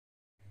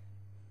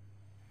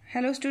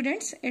Hello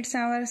students, it's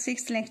our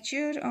sixth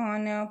lecture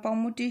on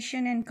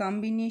permutation and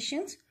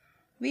combinations.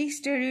 We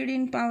studied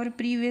in our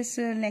previous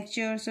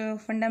lectures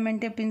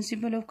fundamental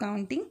principle of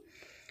counting.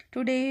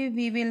 Today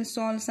we will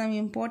solve some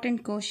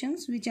important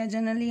questions which are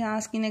generally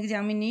asked in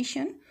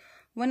examination.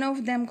 One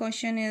of them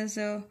question is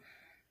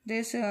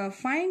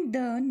find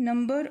the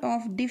number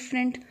of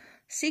different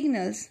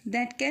signals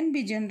that can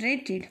be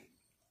generated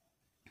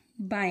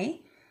by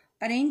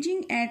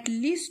arranging at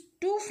least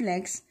two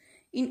flags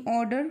in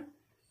order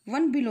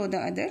one below the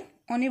other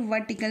on a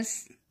vertical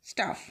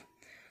staff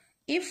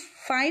if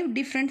 5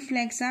 different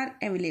flags are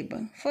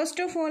available.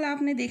 First of all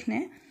आपने देखना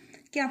है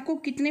कि आपको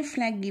कितने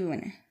flag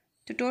given है.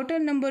 तो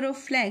total number of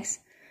flags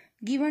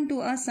given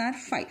to us are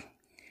 5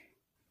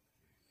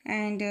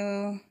 and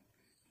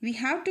we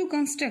have to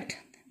construct.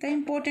 The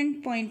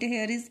important point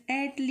here is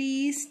at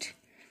least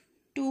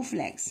 2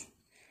 flags.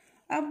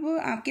 अब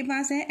आपके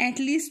पास है at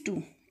least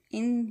 2.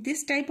 In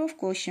this type of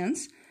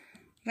questions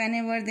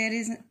whenever there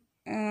is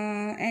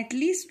at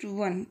least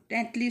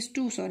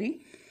 2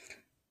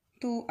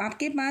 तो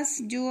आपके पास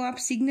जो आप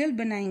signal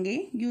बनाएंगे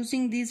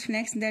using these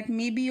flags that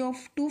may be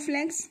of 2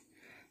 flags,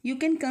 you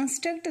can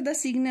construct the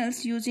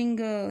signals using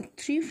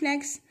 3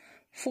 flags,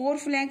 4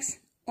 flags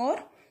or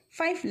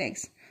 5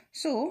 flags.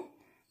 So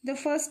the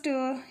first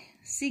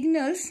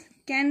signals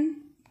can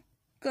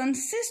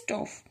consist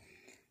of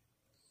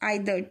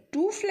either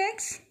 2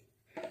 flags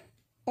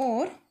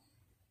or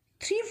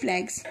 3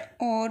 flags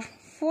or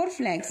 4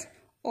 flags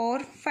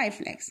और 5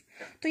 flags.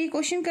 तो ये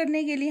question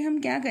करने के लिए हम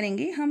क्या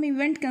करेंगे, हम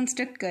इवेंट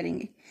कंस्ट्रक्ट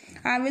करेंगे.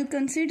 I will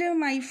consider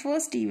my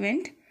first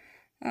event.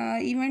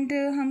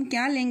 हम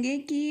क्या लेंगे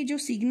कि जो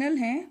सिग्नल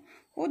है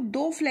वो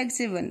 2 फ्लैग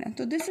से बना है.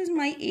 तो this is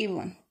my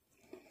A1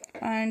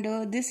 and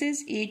this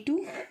is A2,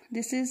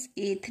 this is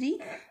A3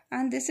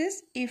 and this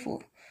is A4.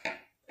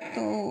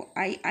 तो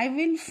I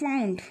will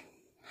found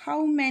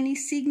how many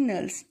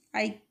signals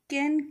I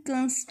can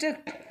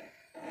construct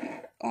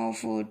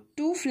of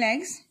 2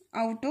 flags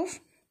out of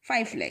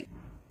 5 flag.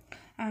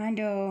 And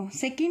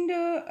second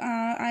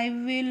I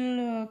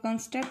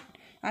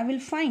will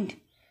find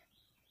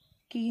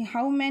कि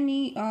how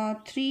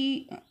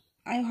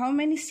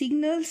many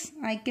signals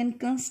I can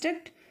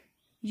construct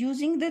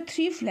using the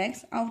 3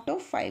 flags out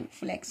of 5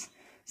 flags.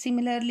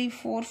 Similarly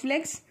 4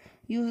 flags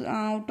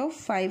out of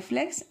 5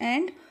 flags,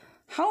 and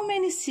how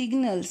many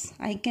signals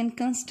I can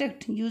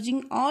construct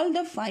using all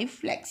the 5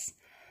 flags.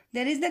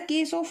 There is the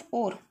case of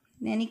OR,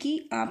 यानी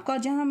कि आपका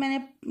जहाँ मैंने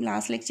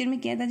last lecture में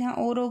किया था जहाँ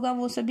और होगा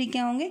वो सभी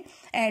क्या होंगे,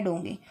 ऐड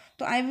होंगे.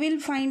 तो I will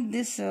find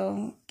this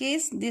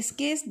case, this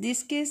case,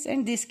 this case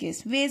and this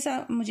case. Veg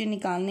मुझे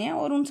निकालने हैं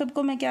और उन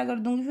सबको मैं क्या कर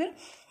दूंगी, फिर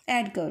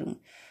ऐड करूँगी.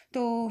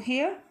 तो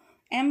hair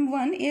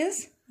M1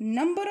 is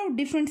number of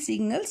different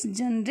signals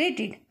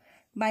generated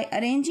by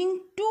arranging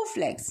 2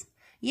 flags.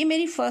 ये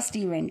मेरी फर्स्ट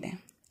इवेंट है.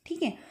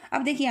 ठीक है,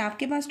 अब देखिए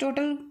आपके पास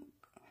टोटल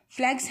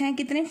फ्लैग्स हैं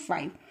कितने,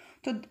 5.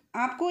 तो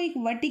आपको एक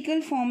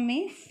वर्टिकल फॉर्म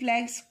में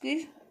फ्लैग्स के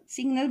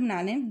सिग्नल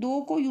बनाने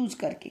 2 को यूज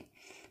करके.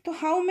 तो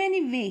how many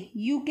way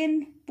you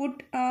can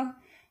put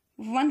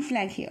 1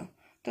 flag here.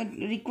 तो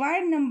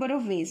रिक्वायर्ड नंबर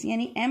ऑफ वेज,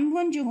 यानी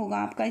M1 जो होगा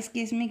आपका इस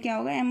केस में क्या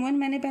होगा, M1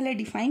 मैंने पहले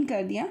डिफाइन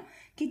कर दिया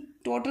कि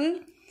टोटल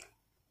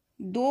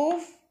 2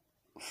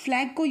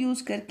 फ्लैग को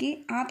यूज करके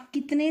आप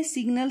कितने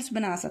सिग्नल्स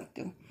बना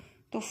सकते हो.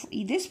 तो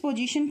this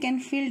position can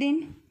filled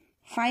in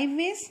 5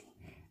 veg.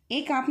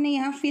 एक आपने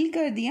यहाँ फिल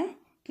कर दिया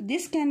तो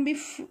this can be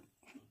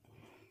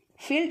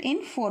filled in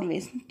 4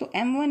 ways. तो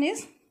M1 is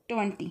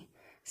 20.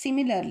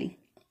 Similarly,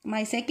 my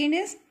second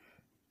is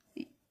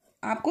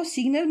आपको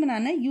सिग्नल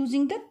बनाना है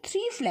using the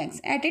 3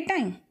 flags at a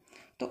time.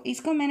 तो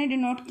इसको मैंने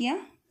डिनोट किया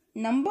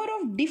number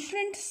of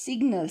different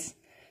signals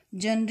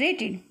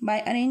generated by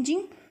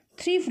arranging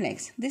 3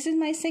 flags. This is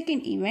my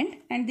second event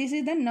and this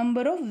is the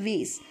number of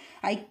ways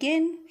I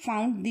can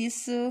found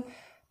this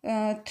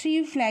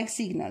 3 flag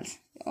signals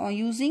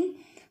using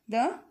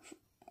the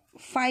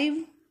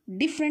 5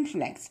 different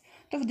flags.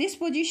 तो this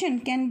position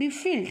can be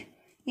filled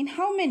in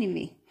how many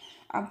वे.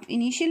 अब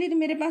initially तो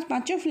मेरे पास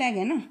 5 flag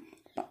है ना,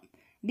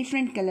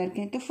 different colour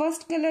के. तो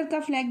first colour का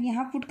flag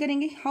यहाँ पुट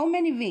करेंगे. How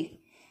many way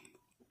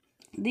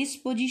this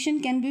position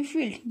can be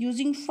filled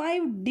using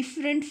 5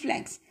 different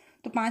flags.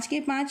 तो 5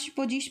 के 5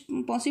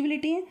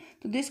 पॉसिबिलिटी है.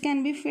 तो this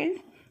can be filled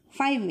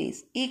 5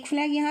 veg. एक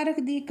फ्लैग यहाँ रख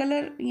दिए,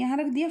 कलर यहाँ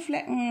रख दिया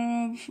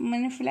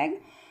मैंने फ्लैग.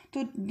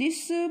 तो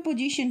this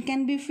position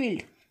can be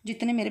filled,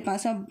 जितने मेरे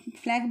पास अब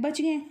फ्लैग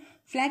बच गए.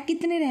 फ्लैग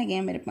कितने रह गए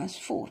हैं मेरे पास,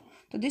 4.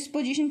 तो this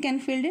position can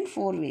filled in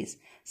 4 veg.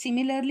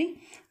 Similarly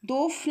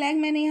 2 flag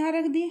मैंने यहाँ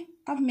रख दिए.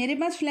 अब मेरे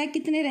पास फ्लैग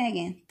कितने रह गए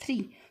हैं,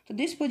 3. तो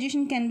this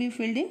position can be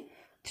filled in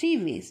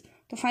 3 veg.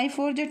 तो 5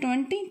 4 जो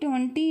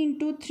 20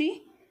 into 3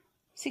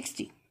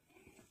 60.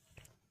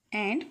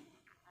 And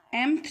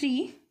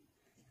M3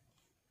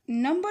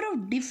 number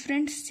of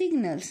different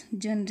signals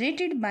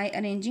generated by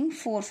arranging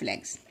 4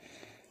 flags.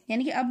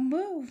 यानी कि अब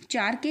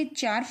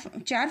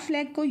 4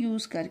 फ्लैग को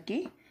यूज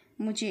करके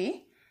मुझे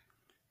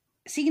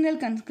सिग्नल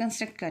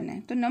कंस्ट्रक्ट करना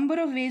है. तो नंबर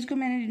ऑफ वेज को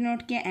मैंने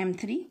डिनोट किया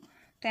M3.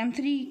 तो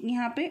M3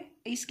 यहाँ पे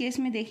इस केस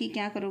में देखिए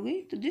क्या करोगे.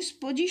 तो this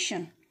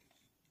position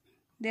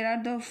there are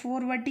the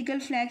 4 vertical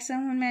flags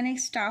मैंने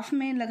स्टाफ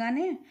में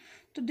लगाने हैं,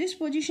 तो this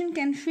position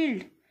can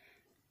field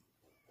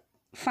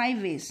 5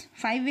 veg.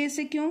 5 veg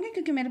से क्यों होंगे,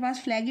 क्योंकि मेरे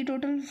पास फ्लैग ही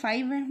टोटल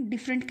 5 है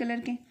डिफरेंट कलर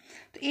के।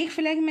 तो एक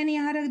फ्लैग मैंने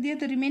यहाँ रख दिया,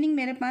 तो रिमेनिंग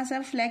मेरे पास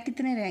अब फ्लैग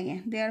कितने रह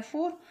गए, they are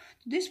 4।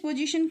 This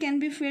position can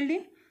be filled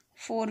in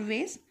 4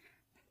 ways.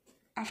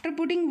 After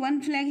putting one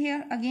flag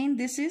here, again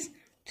this is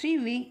 3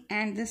 way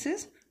and this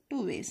is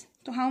 2 ways.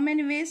 So how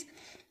many ways?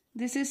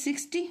 This is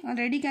 60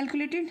 already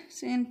calculated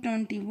in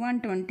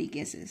 120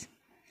 cases.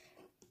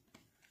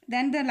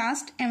 Then the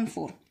last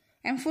M4.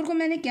 M4 को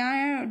मैंने क्या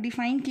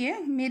define किया,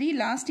 मेरी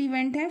last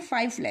event है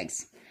 5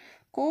 flags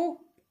को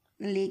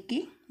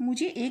लेके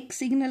मुझे एक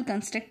सिग्नल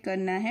कंस्ट्रक्ट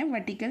करना है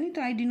वर्टिकली।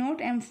 तो आई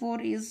denote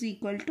M4 is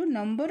equal to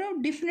number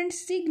of different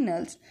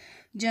signals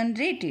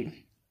generated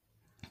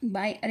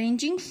by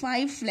arranging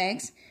 5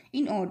 flags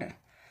in order.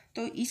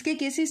 तो इसके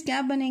केसेस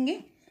क्या बनेंगे,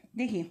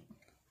 देखिए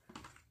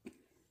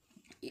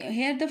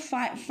हेयर द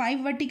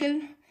 5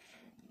 वर्टिकल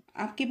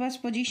आपके पास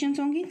पोजीशंस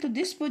होंगी। तो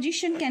this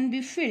position can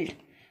be filled,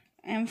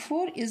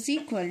 M4 is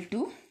equal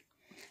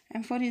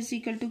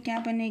to क्या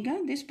बनेगा,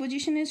 this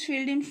position is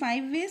filled in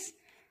 5 ways,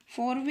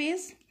 4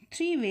 ways,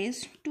 3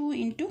 ways, 2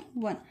 into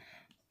 1.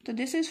 So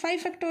this is 5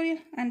 factorial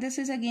and this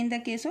is again the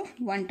case of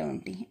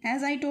 120.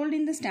 As I told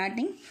in the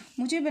starting,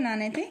 मुझे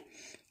बनाने थे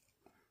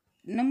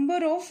number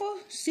of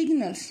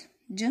signals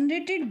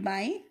generated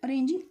by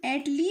arranging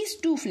at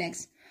least 2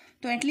 flags.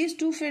 तो at least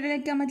 2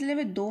 flag का मतलब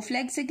है 2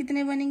 flag से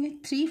कितने बनेंगे,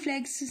 3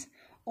 flags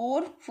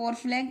और 4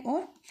 flag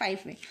और 5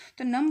 flag.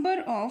 तो number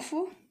of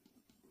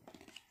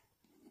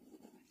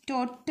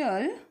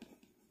total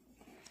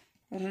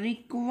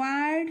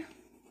required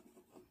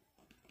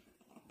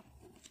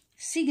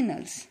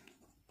signals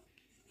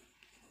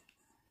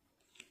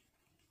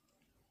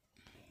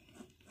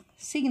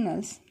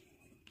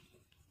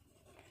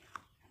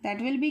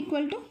that will be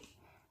equal to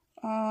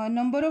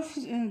number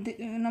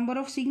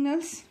of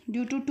signals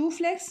due to 2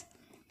 flags.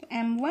 So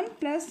M1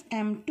 plus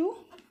M2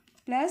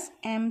 plus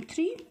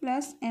M3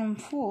 plus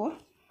M4,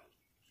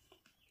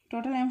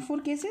 total M4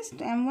 cases.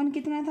 तो M1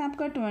 कितना था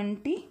आपका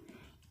 20,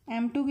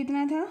 M2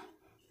 कितना था,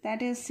 that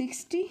is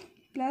 60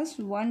 plus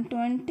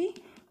 120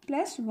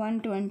 plus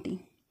 120.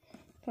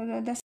 So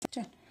the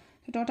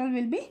total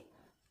will be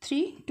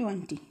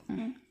 320.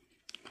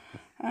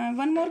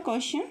 One more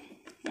question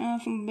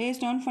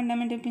based on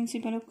fundamental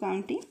principle of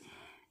counting.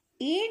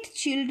 8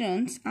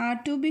 children are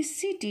to be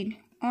seated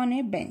on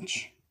a bench.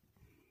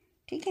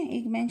 ठीक है,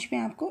 एक bench पे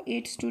आपको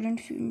 8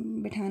 स्टूडेंट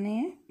बिठाने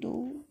हैं, 2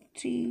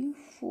 3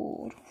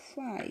 4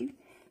 5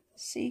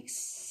 6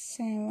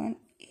 7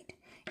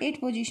 8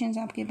 पोजीशंस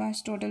आपके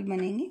पास टोटल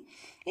बनेंगी.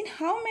 In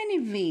how many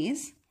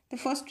ways, the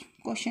first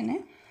question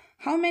है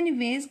how many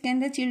ways can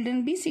the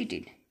children be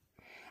seated.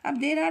 अब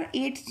देर आर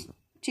 8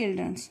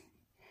 चिल्ड्रंस,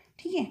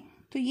 ठीक है.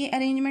 तो ये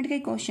अरेंजमेंट का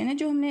क्वेश्चन है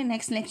जो हमने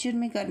नेक्स्ट लेक्चर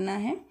में करना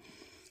है.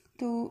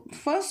 तो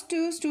first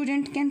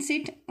student can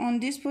sit on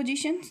this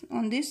position,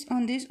 on this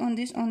on this on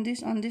this on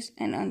this on this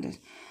and on this.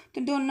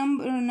 तो दो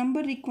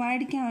नंबर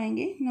रिक्वायर्ड क्या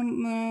होंगे,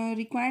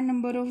 required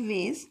number of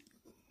ways,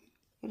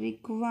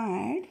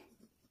 required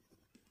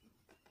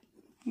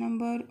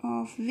number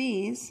of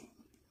ways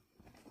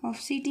of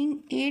seating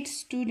 8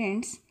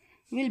 students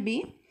will be,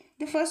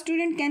 the first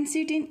student can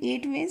sit in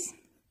 8 ways,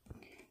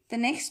 the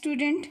next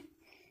student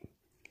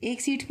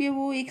एक seat पे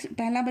वो एक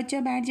पहला बच्चा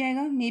बैठ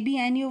जाएगा, may be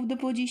any of the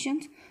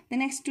positions. The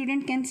next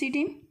student can sit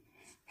in,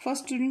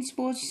 first student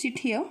suppose sit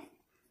here,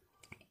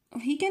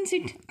 he can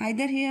sit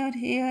either here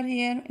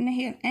and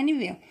here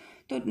anywhere.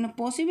 So the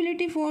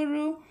possibility for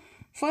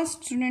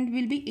first student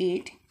will be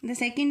 8, the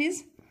second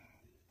is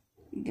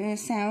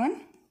 7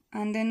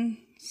 and then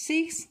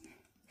 6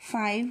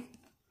 5.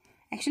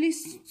 Actually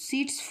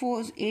seats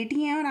 8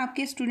 ही हैं और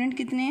आपके student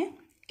कितने हैं,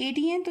 8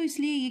 ही हैं. तो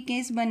इसलिए ये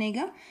case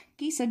बनेगा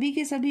कि सभी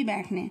के सभी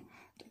बैठने हैं.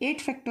 तो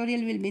 8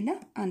 factorial will be the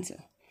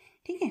answer.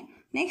 ठीक है.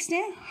 नेक्स्ट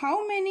है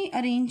how many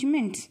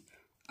arrangements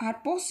are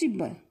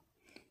possible.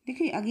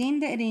 देखिए अगेन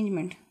द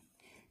अरेंजमेंट,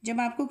 जब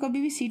आपको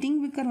कभी भी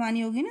सीटिंग भी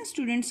करवानी होगी ना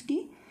स्टूडेंट्स की,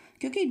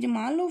 क्योंकि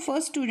मान लो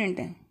फर्स्ट स्टूडेंट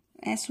है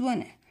S1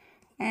 है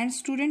एंड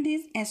स्टूडेंट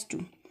इज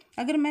S2.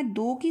 अगर मैं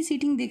 2 की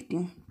सीटिंग देखती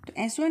हूँ तो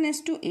S1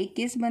 S2 एक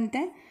केस बनता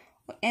है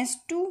और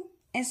S2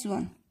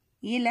 S1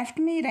 ये लेफ्ट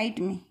में ये राइट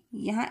में,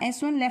 यहाँ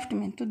S1 लेफ्ट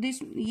में. तो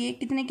ये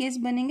कितने केस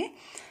बनेंगे,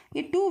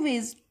 ये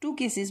 2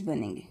 केसेस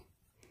बनेंगे.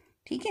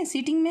 ठीक है.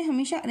 सीटिंग में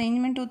हमेशा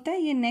अरेंजमेंट होता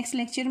है. ये नेक्स्ट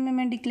लेक्चर में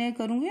मैं डिक्लेयर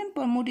करूँगी और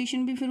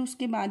परमुटेशन भी फिर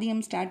उसके बाद ही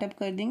हम स्टार्टअप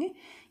कर देंगे.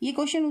 ये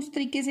क्वेश्चन उस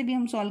तरीके से भी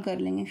हम सॉल्व कर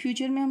लेंगे.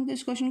 फ्यूचर में हम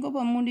इस क्वेश्चन को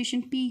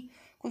परमुटेशन P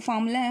कोई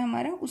फार्मूला है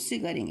हमारा उससे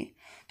करेंगे.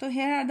 तो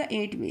here are the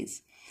 8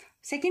 veg.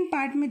 Second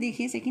part में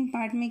देखिए, सेकेंड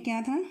पार्ट में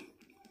क्या था,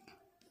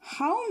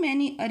 how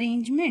many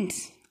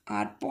arrangements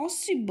are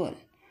possible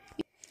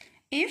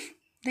if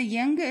the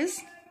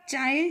youngest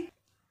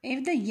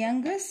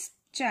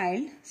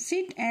child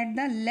sit at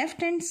the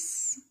left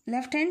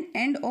hand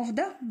end of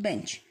the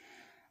bench.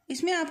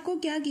 इसमें आपको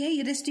क्या किया है,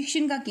 ये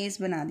रेस्ट्रिक्शन का केस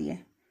बना दिया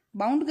है,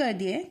 बाउंड कर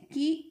दिया है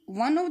कि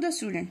वन ऑफ द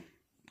स्टूडेंट,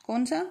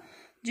 कौन सा,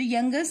 जो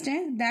यंगेस्ट है,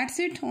 that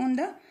sit on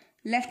the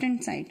left hand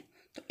side.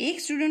 तो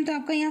एक स्टूडेंट तो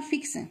आपका यहाँ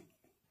फिक्स है,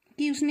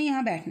 कि उसने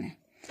यहाँ बैठना है।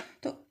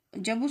 तो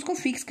जब उसको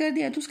फिक्स कर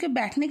दिया तो उसके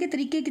बैठने के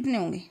तरीके कितने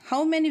होंगे,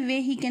 how many way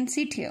he can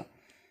sit here,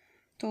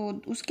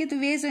 तो उसके तो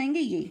वेज रहेंगे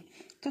यही।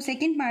 तो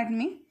सेकेंड पार्ट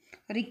में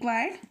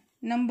रिक्वायर्ड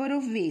नंबर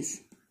ऑफ वेज,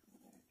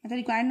 मतलब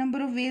रिक्वायर्ड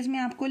नंबर ऑफ वेज में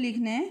आपको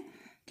लिखना है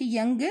कि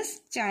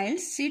youngest child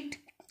sit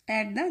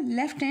at the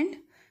left hand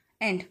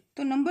and,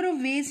 तो number of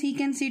ways he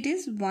can sit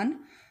is 1,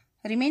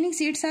 remaining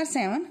seats are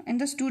 7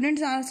 and the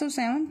students are also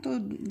 7, so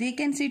they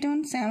can sit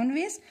on 7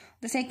 ways,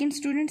 the second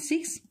student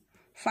 6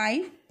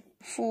 5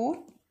 4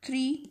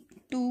 3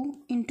 2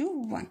 into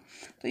 1,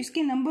 तो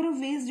इसके number of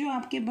ways जो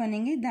आपके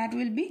बनेंगे that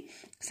will be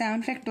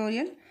 7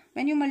 factorial.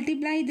 when you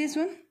multiply this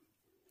one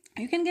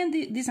you can get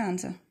this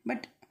answer,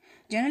 but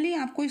generally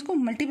आपको इसको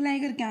multiply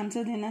करके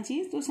answer देना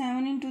चाहिए। तो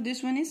 7 into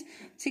this one is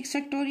 6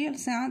 factorial,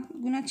 7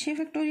 Guna 6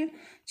 factorial,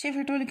 6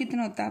 factorial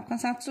कितना होता है आपका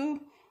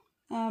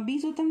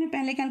 720 होता है, हमने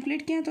पहले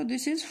कैलकुलेट किया, तो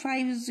दिस इज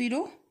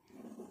 50,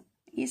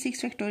 ये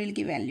 6 फैक्टोरियल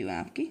की वैल्यू है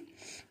आपकी।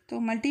 तो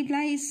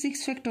मल्टीप्लाई इज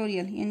 6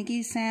 फैक्टोरियल यानी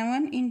कि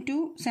 7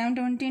 into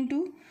 720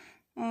 into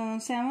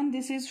 7,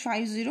 this is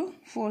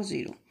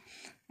 5040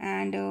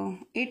 and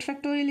 8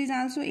 factorial is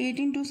also 8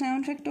 into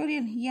 7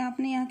 factorial, ये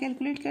आपने यहाँ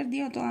कैलकुलेट कर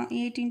दिया, तो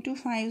 8 into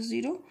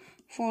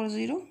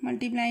 5040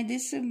 multiply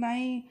this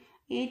by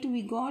 8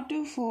 we got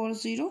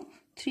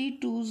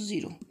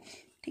 40320,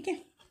 ठीक है।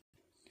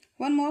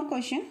 One more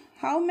question,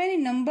 how many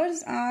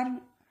numbers are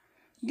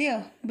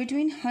there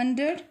between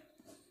 100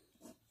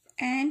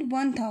 and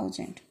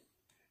 1000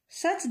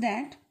 such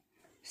that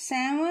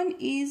 7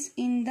 is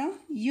in the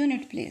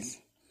unit place।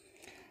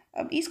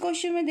 अब इस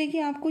क्वेश्चन में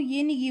देखिए आपको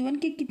ये नहीं गिवन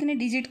कि कितने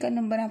डिजिट का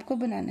नंबर आपको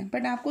बनाना है,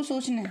 बट आपको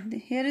सोचना है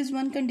here is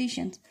one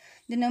condition,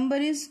 the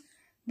number is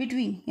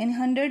between यानी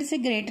 100 से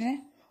ग्रेटर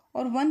है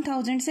और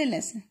 1000 से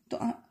लेस है, तो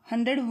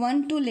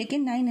 101 टू लेके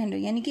 900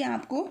 यानी कि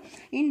आपको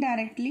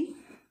इनडायरेक्टली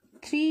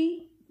 3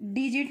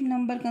 डिजिट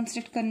नंबर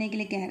कंस्ट्रक्ट करने के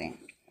लिए कह रहे हैं,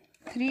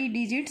 3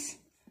 डिजिट्स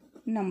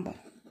नंबर,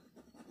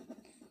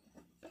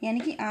 यानी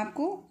कि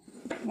आपको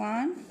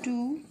 1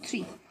 2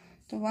 3,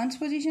 तो 1s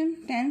position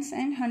 10s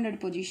and 100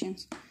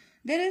 positions.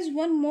 There is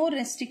one more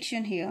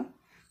restriction here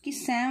कि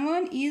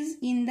 7 is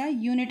in the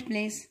unit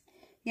place,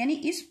 यानी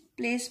इस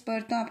प्लेस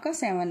पर तो आपका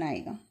 7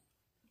 आएगा,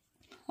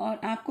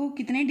 और आपको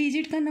कितने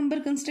डिजिट का नंबर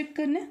कंस्ट्रक्ट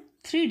करना है,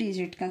 3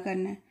 डिजिट का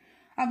करना है।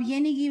 अब ये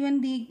नहीं गिवन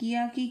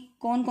किया कि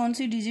कौन कौन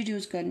सी डिजिट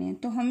यूज करनी है,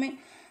 तो हमें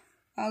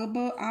अब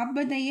आप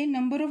बताइए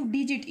number of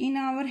digit in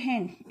our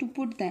hand to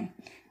put them,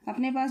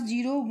 अपने पास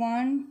 0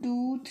 1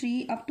 2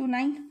 3 अप टू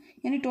 9,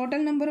 यानी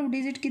टोटल नंबर ऑफ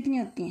डिजिट कितनी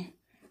होती हैं,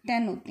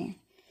 10 होती हैं।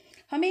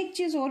 हमें एक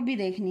चीज़ और भी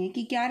देखनी है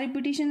कि क्या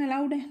रिपीटिशन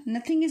अलाउड है,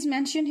 nothing is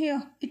mention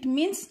here, it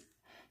means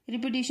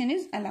repetition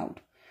is allowed,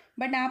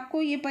 but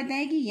आपको ये पता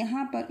है कि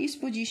यहाँ पर इस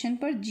पोजीशन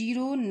पर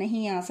 0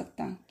 नहीं आ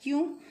सकता,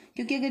 क्यों,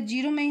 क्योंकि अगर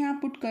 0 मैं यहाँ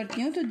पुट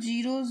करती हूँ तो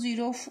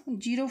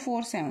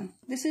 00047,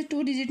 this is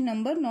 2 digit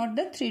number not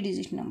the 3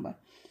 digit number.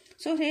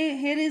 So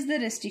here is the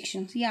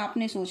restriction, ये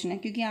आपने सोचना है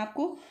क्योंकि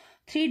आपको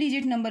 3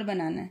 डिजिट नंबर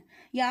बनाना है,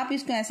 या आप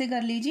इसको ऐसे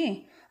कर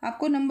लीजिए,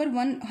 आपको नंबर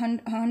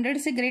 100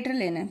 से ग्रेटर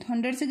लेना है, तो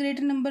 100 से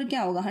ग्रेटर नंबर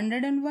क्या होगा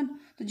 101,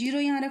 तो 0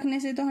 यहाँ रखने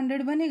से तो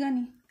 100 बनेगा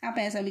नहीं, आप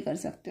ऐसा भी कर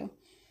सकते हो।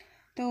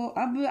 तो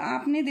अब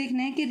आपने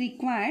देखना है कि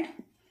रिक्वायर्ड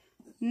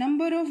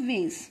नंबर ऑफ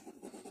वेज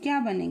क्या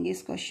बनेंगे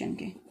इस क्वेश्चन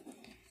के,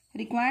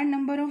 required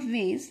number of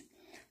ways,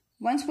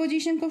 ones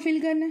position को फिल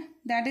करना है,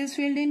 that is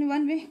filled in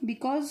 1 way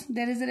because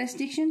there is a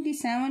restriction कि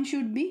 7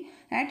 should be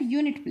eight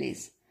unit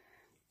place.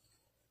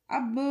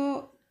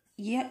 अब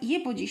ये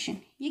पोजीशन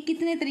ये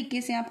कितने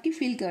तरीके से आपकी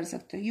फिल कर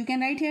सकते हो, you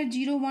can write here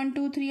 0 1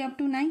 2 3 up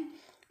to 9,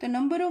 तो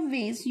number of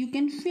ways you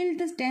can fill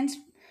the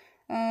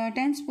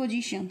tense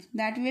position,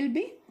 that will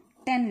be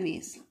 10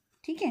 veg,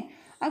 ठीक है।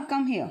 अब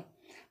come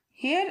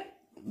here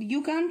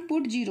you can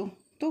put 0,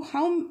 तो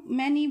how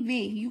many way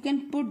you can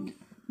put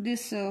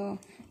this,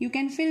 you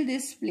can fill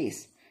this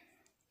place,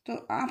 तो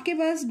आपके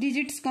पास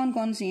digits कौन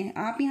कौन सी हैं,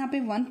 आप यहाँ पे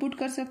 1 पुट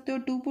कर सकते हो,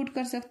 2 पुट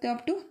कर सकते हो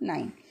अप टू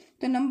 9,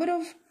 तो number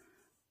of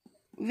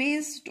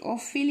ways of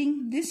filling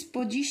this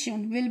position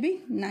will be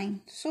 9,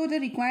 so the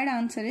required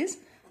answer is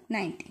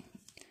 90.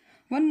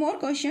 One more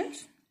question,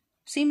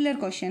 similar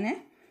question है,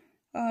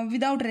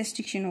 without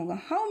restriction होगा,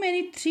 how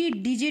many 3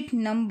 digit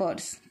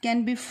numbers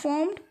can be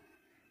formed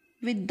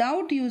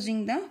without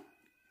using the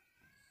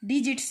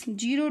digits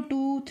 0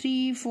 2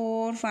 3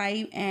 4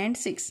 5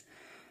 and 6,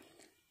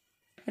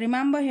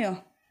 remember here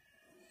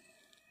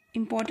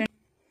important,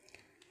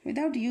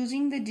 without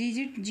using the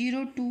digit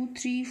 0 2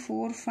 3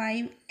 4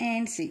 5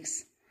 and 6।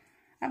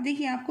 अब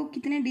देखिए आपको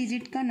कितने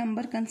digit का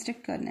number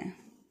construct करना है,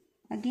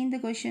 again the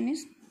question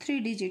is 3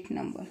 digit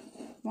number,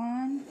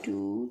 1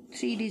 2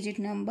 3 digit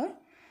number,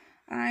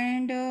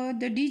 and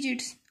the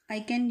digits I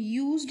can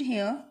used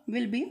here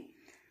will be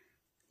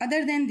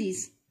other than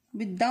this,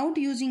 without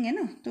using है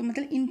ना, तो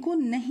मतलब इनको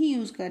नहीं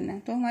यूज करना है,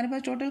 तो हमारे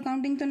पास टोटल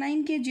काउंटिंग तो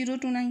 9 की है, 0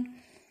 to 9,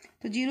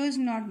 तो 0 इज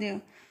नॉट देयर,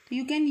 तो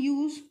you can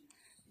use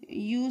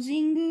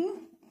using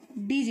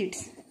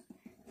digits,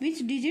 which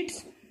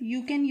digits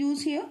you can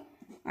use here,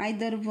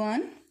 either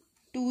 1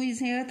 2 is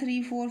here,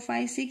 3 4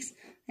 5 6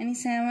 and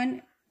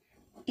 7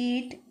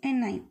 8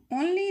 and 9,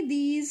 only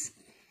these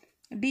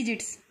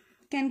digits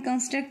can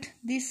construct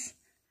these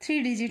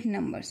 3-digit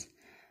numbers,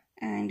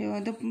 and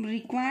the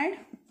required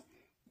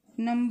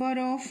number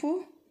of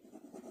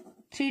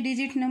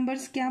 3-digit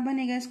numbers क्या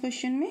बनेगा इस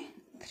question में?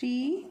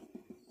 3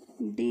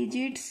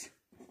 digits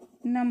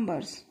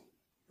numbers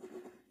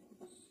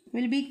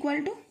will be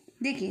equal to,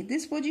 देखिए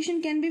this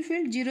position can be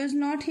filled, 0 is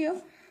not here,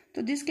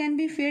 so this can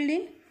be filled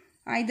in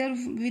either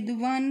with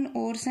 1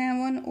 or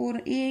 7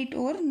 or 8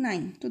 or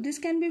 9. So this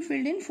can be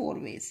filled in 4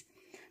 ways.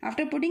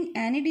 After putting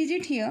any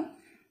digit here,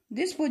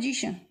 this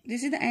position,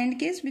 this is the end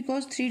case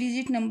because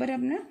 3-digit number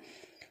अपना,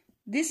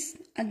 this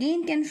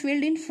again can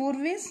filled in 4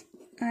 ways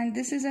and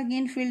this is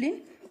again filled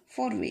in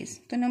 4 ways.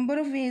 The number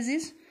of ways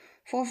is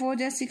 4 4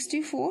 just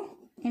 64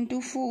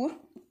 into 4,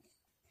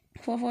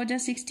 4 4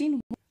 just 16,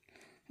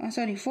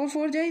 4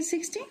 4 just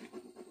 16,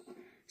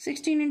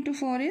 16 into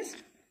 4 is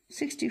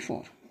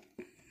 64.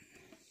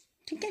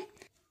 ठीक है,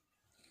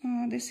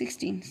 this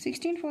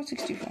 16 for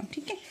 64.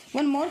 ठीक है.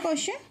 One more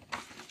question,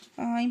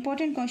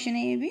 important question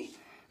है ये भी.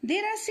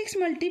 There are 6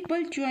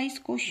 multiple choice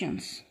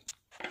questions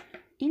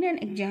in an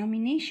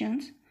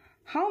examinations.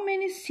 How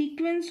many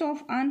sequence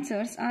of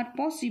answers are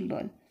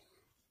possible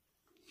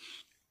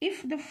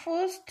if the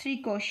first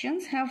 3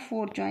 questions have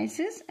 4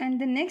 choices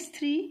and the next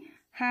 3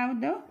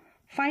 have the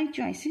 5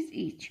 choices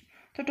each?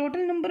 So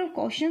total number of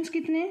questions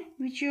कितने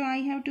which I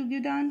have to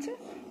give the answer?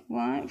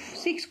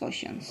 6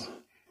 questions.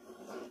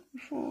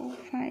 4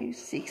 5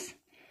 6.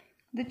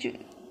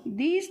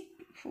 These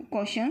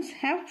questions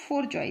have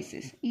 4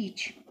 choices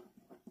each,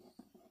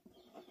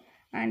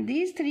 and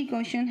these 3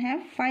 questions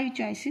have 5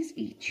 choices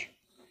each.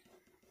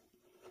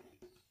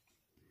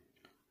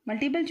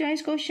 Multiple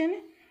choice question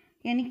है,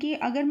 यानी कि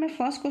अगर मैं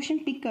first question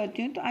pick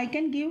करती हूँ तो I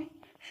can give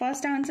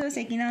first answer,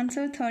 second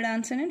answer, third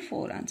answer and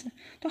fourth answer.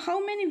 तो how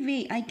many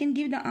way I can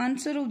give the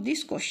answer of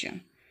this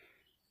question?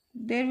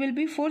 There will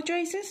be 4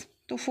 choices,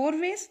 तो 4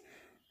 veg.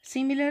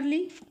 Similarly,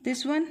 this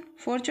one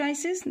 4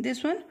 choices, this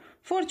one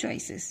 4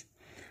 choices,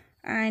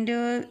 and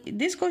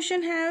this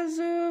question has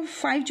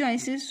 5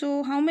 choices. So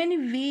how many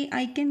way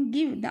I can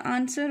give the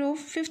answer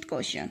of 5th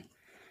question?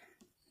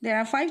 There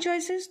are 5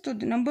 choices, so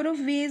the number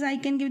of ways I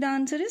can give the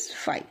answer is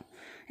 5.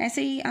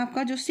 ऐसे ही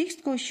आपका जो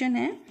 6th question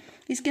है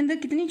इसके अंदर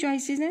कितनी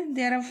choices हैं?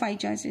 There are 5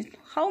 choices.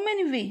 How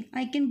many way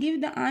I can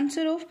give the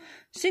answer of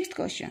 6th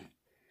question?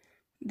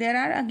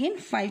 There are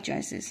again 5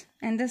 choices,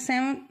 and the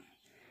 7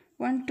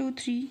 1 2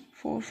 3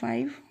 4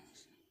 5.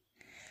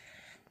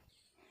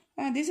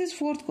 This is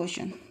 4th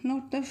question,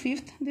 not the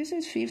 5th. This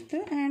is 5th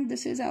and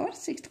this is our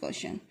 6th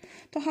question.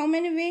 So how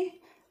many way?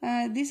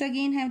 This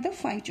again have the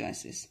 5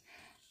 choices.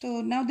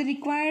 So now the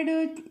required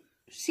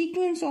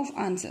sequence of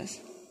answers.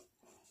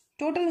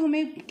 Total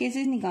हमें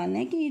cases निकालना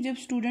है कि जब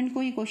student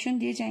को ये question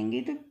दिए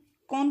जाएंगे तो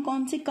कौन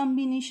कौन से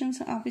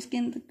कॉम्बिनेशंस आप इसके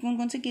अंदर, कौन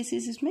कौन से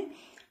केसेस इसमें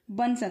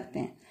बन सकते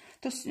हैं.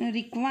 तो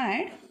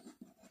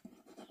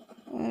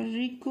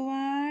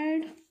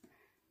required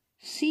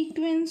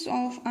sequence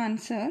of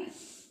answer,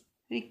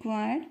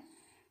 required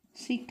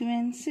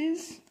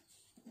sequences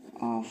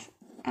of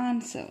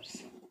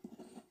answers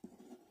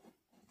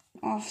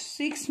of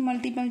 6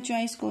 multiple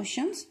choice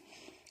questions.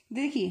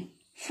 देखिए,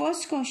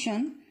 first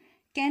question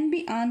can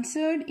be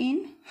answered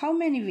in how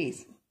many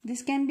ways?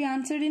 This can be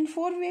answered in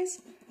 4 ways,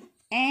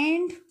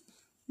 and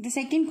the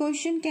second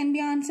question can be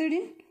answered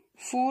in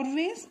 4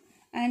 ways,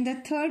 and the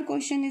third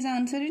question is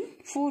answered in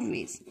 4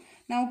 ways.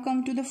 Now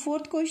come to the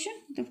 4th question,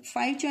 the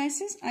 5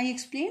 choices I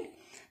explained.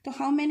 So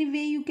how many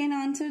way you can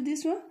answer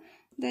this one?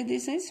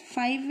 This is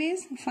 5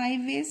 ways,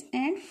 5 ways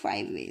and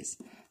 5 ways.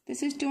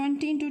 This is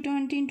 20 into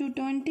 20 into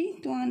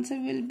 20. The answer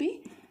will be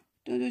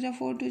 2 to the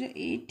 4 to the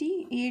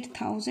 80,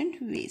 8,000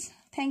 ways.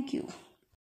 Thank you.